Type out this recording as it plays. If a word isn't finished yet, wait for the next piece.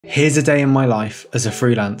Here's a day in my life as a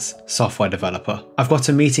freelance software developer. I've got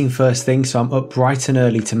a meeting first thing, so I'm up bright and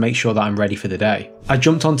early to make sure that I'm ready for the day. I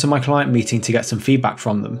jumped onto my client meeting to get some feedback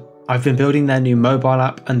from them. I've been building their new mobile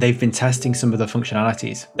app and they've been testing some of the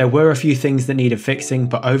functionalities. There were a few things that needed fixing,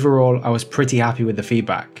 but overall I was pretty happy with the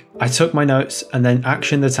feedback. I took my notes and then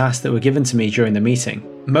actioned the tasks that were given to me during the meeting.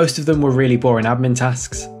 Most of them were really boring admin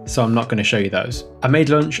tasks, so I'm not going to show you those. I made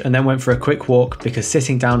lunch and then went for a quick walk because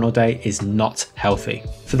sitting down all day is not healthy.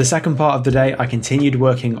 For the second part of the day, I continued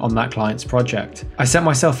working on that client's project. I set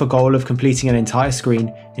myself a goal of completing an entire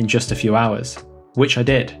screen in just a few hours, which I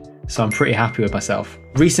did. So I'm pretty happy with myself.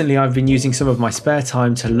 Recently, I've been using some of my spare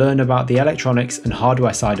time to learn about the electronics and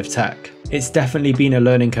hardware side of tech. It's definitely been a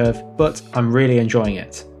learning curve, but I'm really enjoying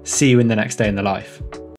it. See you in the next day in the life.